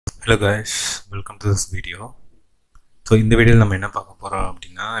Hello guys, welcome to this video. So in the video நம்ம என்ன பார்க்க போறோம்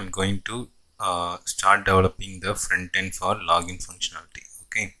அப்படினா I'm going to start developing the front end for login functionality.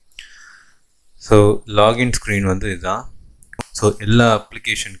 Okay. So login screen வந்து இதுதான். So எல்லா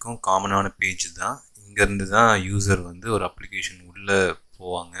அப்ளிகேஷனுக்கும் காமனான பேஜ் தான். இங்க இருந்து தான் யூசர் வந்து ஒரு அப்ளிகேஷன் உள்ள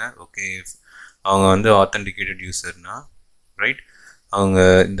போவாங்க. ஓகே. அவங்க வந்து authenticated userனா right? அவங்க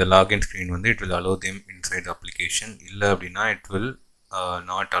இந்த login screen வந்து it will allow them inside the application. இல்ல அப்படினா it will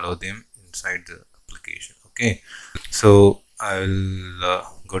not allow them inside the application. Okay, so I'll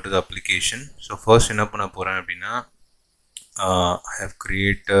go to the application. So first enna panna poren appadina I have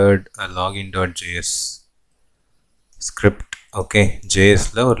created a login.js script. Okay, js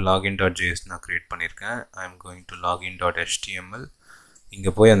la or login.js na create pannirken. I am going to login.html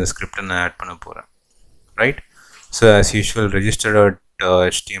inga poi and script na add panna poren, right? So as usual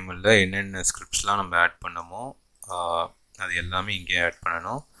register.html la enna scripts la nam add pannamo அது எல்லாமே இங்கே add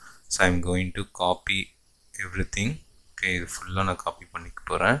பண்ணனும். So I'm going to copy everything. Okay, இது ஃபுல்லா நான் copy பண்ணிக்க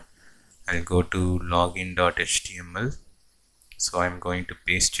போறேன். I'll go to login.html. So I'm going to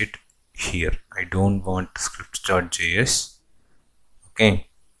paste it here. I don't want scripts.js. Okay,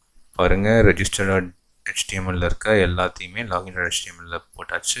 பாருங்க register.html ல இருக்க எல்லாத்தையுமே login.html ல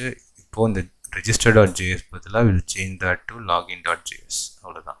போட்டாச்சு. இப்போ இந்த register.js பதிலா will change that to login.js.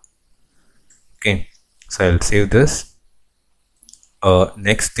 அவ்வளவுதான். Okay, so I'll save this.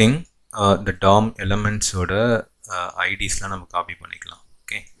 Next thing, the DOM elements oda IDs la nam copy panikalam.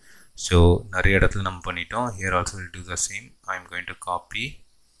 Okay, so nariya edathila nam panitom. Here also we'll do the same. I'm going to copy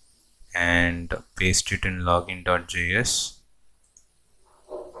and paste it in login.js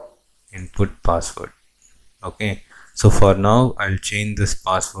input password. Okay, so for now I'll change this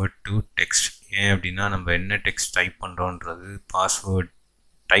password to text. ஏன் அப்படின்னா நம்ம என்ன text type பண்றோம்ன்றது password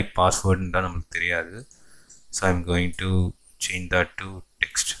type password ன்றா நமக்கு தெரியாது. So I'm going to change that to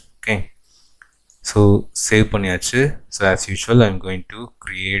text. Okay, so save பண்ணியாச்சு. So as usual I'm going to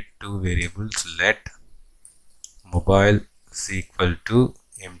create two variables. Let mobile is equal to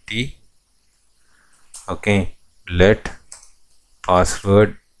empty. Okay, let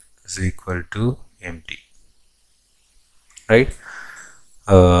password is equal to empty, right?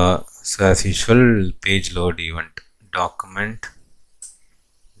 So as usual page load event document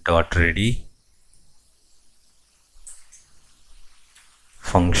dot ready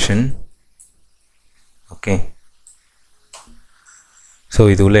function. Okay, so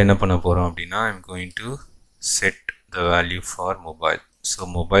இதுல என்ன பண்ண போறோம் அப்படினா I'm going to set the value for mobile. So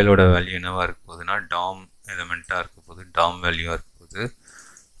mobile ஓட value என்னவா இருக்க போகுதுனா DOM எலிமெண்டா இருக்க போகுது, DOM வேல்யூவா இருக்க போகுது.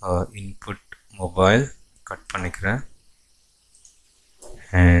 input mobile கட் பண்ணிக்கிறேன்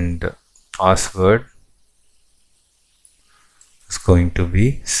and password is going to be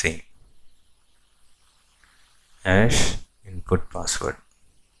same as input password.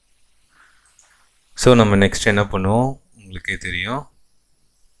 So நம்ம next என்ன பண்ணுவோம் உங்களுக்கே தெரியும்,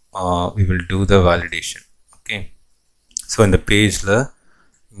 we will do the validation. Okay, so இந்த பேஜ்ல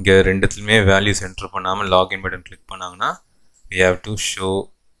இங்க ரெண்டுத்துலயுமே வேல்யூஸ் என்டர் பண்ணாம லாகின் பட்டன் கிளிக் பண்ணாங்கன்னா we have to show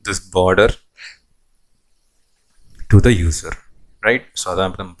this border to the user, right? So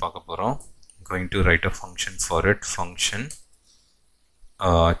அதான் நம்ம பார்க்க போறோம். I'm going to write a function for it. Function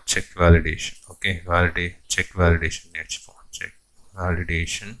check validation. Okay, check validation. Check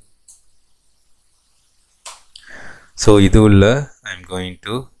validation. So idulla I'm going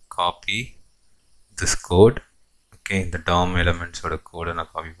to copy this code. Okay, the DOM elements oda code na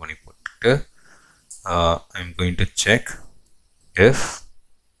copy panni pottu I'm going to check if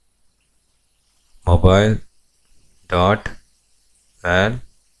mobile dot val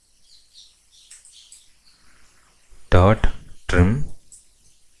dot trim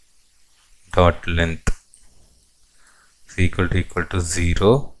dot length is equal to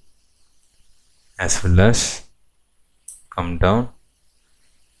 0 as well as come down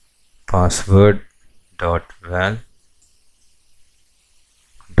password dot val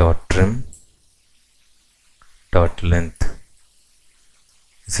dot trim dot length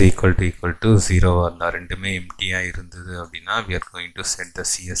is equal to 0. அந்த ரெண்டுமே எம்டியா இருந்தது அப்படினா we are going to set the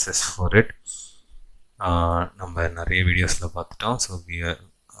css for it. நம்ம நிறைய வீடியோஸ்ல பார்த்துட்டோம். So we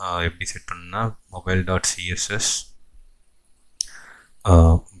எப்படி செட் பண்ணனும்னா mobile.css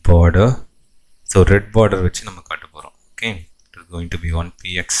border. So red border வச்சு நம்ம காட்ட போறோம். Okay, it is going to be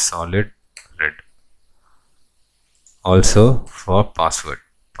 1px solid red. Also for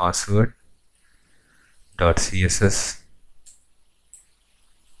password dot css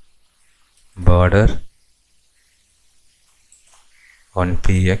border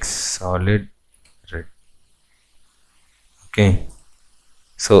 1px solid red. Okay,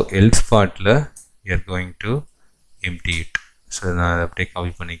 so else part la we are going to empty it. So நான் அதை அப்படியே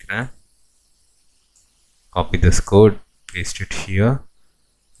copy பண்ணிக்கிறேன். Copy this code, paste it here,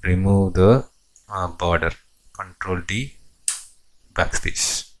 remove the border, Control D, backspace.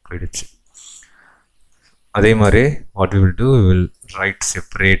 அதே மாதிரி what we will do, we will write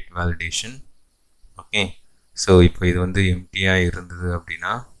separate validation. Okay, so இப்போ இது வந்து empty-ஆ இருந்தது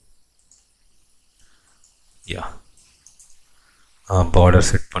அப்படின்னா border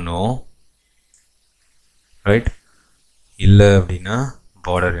set பண்ணுவோம், right? இல்லை அப்படின்னா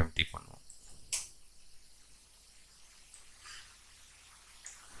border empty பண்ணுவோம்.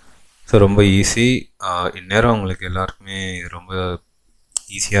 ஸோ ரொம்ப ஈஸி. இந்நேரம் உங்களுக்கு எல்லாருக்குமே ரொம்ப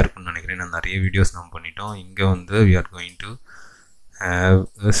ஈஸியாக இருக்கும்னு நினைக்கிறேன். நான் நிறைய வீடியோஸ் நம்ம பண்ணிட்டோம். இங்கே வந்து we are going to have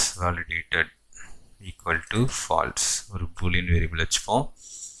is validated equal to false, ஒரு boolean variable வச்சுப்போம்.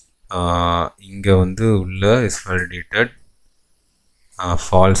 இங்கே வந்து உள்ள is validated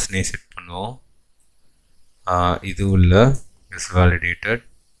false-நே செட் பண்ணுவோம். இது உள்ள is validated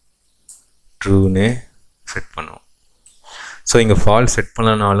true-நே செட் பண்ணுவோம். ஸோ இங்கே ஃபால்ஸ் செட்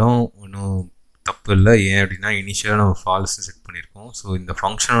பண்ணனாலும் ஒன்றும் தப்பு இல்லை. ஏன் அப்படின்னா இனிஷியலாக நம்ம ஃபால்ஸ் செட் பண்ணியிருக்கோம். ஸோ இந்த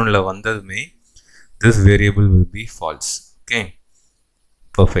ஃபங்க்ஷனில் வந்ததுமே this variable will be falls. Okay,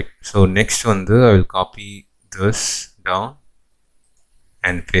 perfect. So next வந்து I will copy this down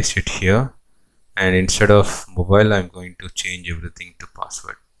and paste it here, and instead of mobile I am going to change every thing to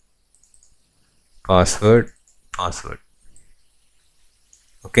password.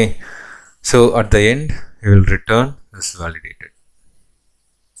 Okay, so at the end we will return is validated.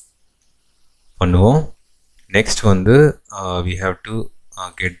 பண்ணுவோம். Next வந்து we have to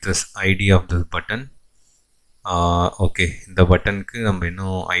get this ID of this button. Okay, இந்த பட்டனுக்கு நம்ம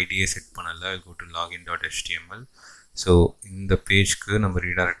இன்னும் ஐடியை set பண்ணலை. go to login.html. So இந்த பேஜ்க்கு நம்ம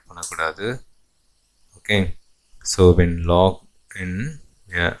redirect பண்ணக்கூடாது. Okay, so when log in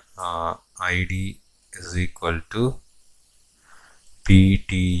ID is equal to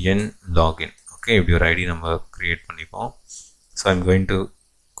btn login. Okay, இப்படி ஒரு ஐடி நம்ம கிரியேட் பண்ணிப்போம். So I'm going to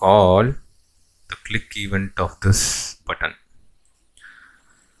call the click event of this button.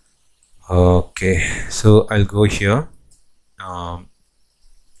 Okay, so I'll go here.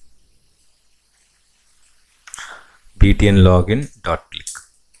 btn login dot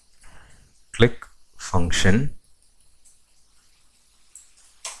click function.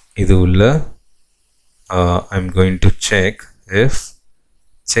 இது உள்ள I'm going to check if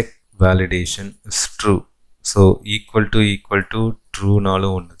check validation is true. So equal to true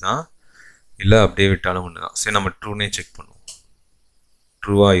நாலும் ஒன்று தான், இல்லை அப்படியே விட்டாலும் ஒன்று தான். சரி, நம்ம ட்ரூனே செக் பண்ணுவோம்.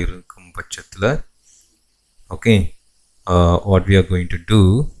 ட்ரூவாக இருக்கும் பட்சத்தில் okay, what we are going to do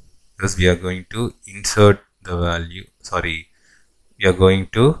is we are going to insert the value, we are going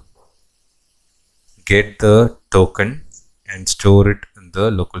to get the token and store it in the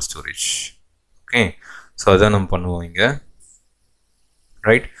local storage. Okay, so அதான் நம்ம பண்ணுவோம் இங்கே,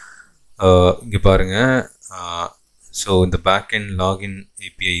 right? இங்கே பாருங்கள். So இந்த backend login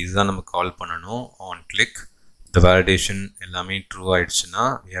API இதுதான் நம்ம கால் பண்ணணும். ஆன் கிளிக் இந்த வேலிடேஷன் எல்லாமே ட்ரூ ஆகிடுச்சுன்னா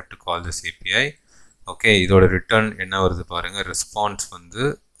we have to call this API. Okay, இதோட ரிட்டர்ன் என்ன வருது பாருங்கள். ரெஸ்பான்ஸ் வந்து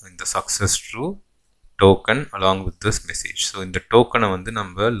இந்த success true token along with this message. So இந்த டோக்கனை வந்து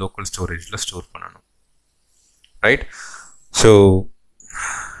நம்ம லோக்கல் ஸ்டோரேஜில் ஸ்டோர் பண்ணணும், ரைட்? ஸோ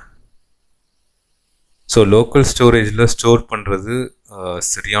லோக்கல் ஸ்டோரேஜில் ஸ்டோர் பண்ணுறது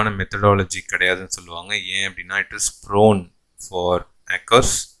சரியான மெத்தடாலஜி கிடையாதுன்னு சொல்லுவாங்க. ஏன் அப்படின்னா it is prone for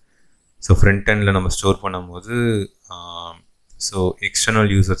hackers. So front எண்டில் நம்ம ஸ்டோர் பண்ணும்போது ஸோ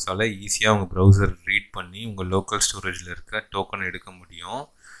எக்ஸ்டர்னல் யூசர்ஸால் ஈஸியாக உங்கள் ப்ரௌசர் ரீட் பண்ணி உங்கள் லோக்கல் ஸ்டோரேஜில் இருக்க டோக்கன் எடுக்க முடியும்.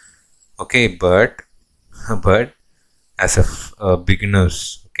 Okay, but as a beginners,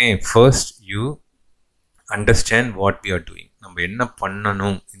 okay, first you understand what we are doing. நம்ம என்ன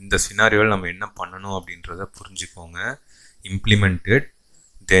பண்ணணும், இந்த சினாரியோவில் நம்ம என்ன பண்ணணும் அப்படின்றத புரிஞ்சுக்கோங்க, இம்ப்ளிமெண்டட்.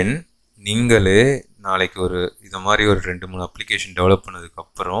 தென் நீங்களே நாளைக்கு இதை மாதிரி ஒரு 2-3 அப்ளிகேஷன் டெவலப்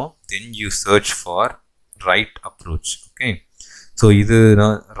பண்ணதுக்கப்புறம் then you search for right approach. Okay, so இது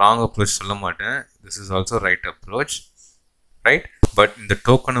நான் ராங் அப்ரோச் சொல்ல மாட்டேன், this is also right approach, right? But இந்த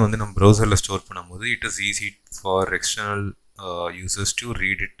டோக்கனை வந்து நம்ம ப்ரௌசரில் ஸ்டோர் பண்ணும்போது it is easy for external users to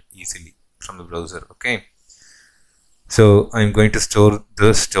read it easily from the browser. Okay, so I'm going to store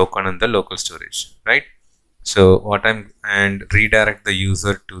this token in the local storage, right? So what and redirect the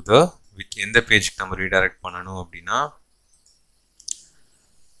user to the which in the page நம்ம redirect பண்ணணும் அப்படின்னா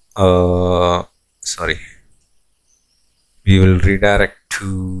we will redirect to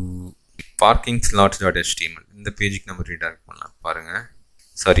parking slots.html. இந்த பேஜுக்கு நம்ம redirect பண்ணலாம் பாருங்க.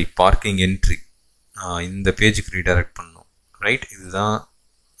 parking entry இந்த பேஜுக்கு redirect பண்ணணும், ரைட்? இதுதான்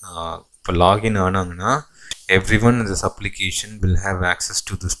இப்போ login ஆனாங்கன்னா everyone in this application will have access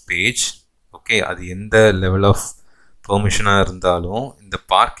to this page. Okay, அது எந்த level of பெர்மிஷனாக இருந்தாலும் இந்த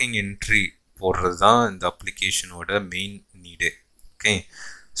பார்க்கிங் என்ட்ரி போடுறது தான் இந்த அப்ளிகேஷனோட main need. Okay,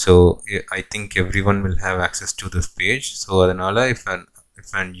 so I think every one will have access to this page. So அதனால்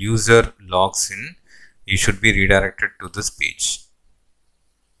if an user logs in, he should be redirected to this page,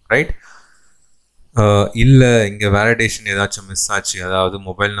 right? இல்லை இங்கே validation ஏதாச்சும் miss ஆச்சு, அதாவது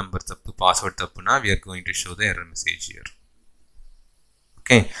mobile number தப்பு, password தப்புனா we are going to show the error message here.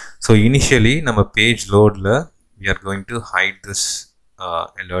 Okay, so initially நம்ம page லோடில் we are going to hide this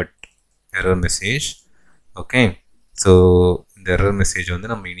alert error message. Okay, so இந்த error message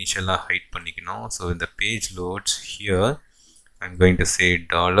வந்து நம்ம இனிஷியலாக ஹைட் பண்ணிக்கணும். ஸோ இந்த page loads here I'm going to say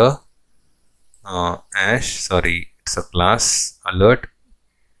it's a class alert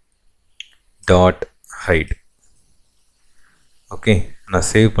dot hide. Okay, நான்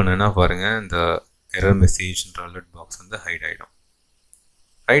save பண்ணேன்னா பாருங்கள் இந்த எரர் மெசேஜ்ன்ற அலர்ட் பாக்ஸ் வந்து ஹைட் ஆகிடும்,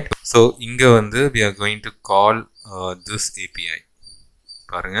 ரைட்? ஸோ இங்கே வந்து we are going to call this API.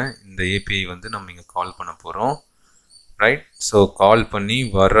 பாருங்கள், இந்த API வந்து நம்ம இங்கே கால் பண்ண போகிறோம், ரைட்? ஸோ கால் பண்ணி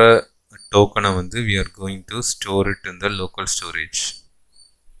வர டோக்கனை வந்து we are going to store it in the local storage,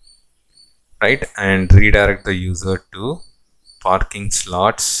 right? And redirect the user to parking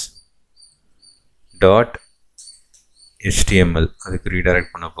slots dot html. அதுக்கு redirect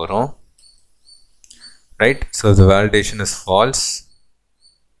பண்ண போகிறோம், right? So the validation is false.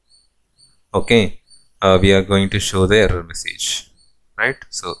 Okay, we are going to show the error message, right?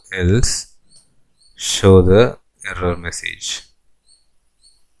 So else show the error message.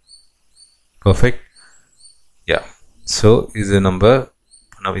 Perfect. Yeah, so இதுதான்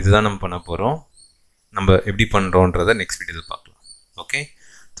நம்ம பண்ண போகிறோம். நம்ம எப்படி பண்ணுறோன்றதை next வீடியோவில் பார்க்கலாம். Okay,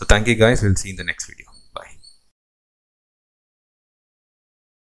 so thank you guys, we'll see in the next video.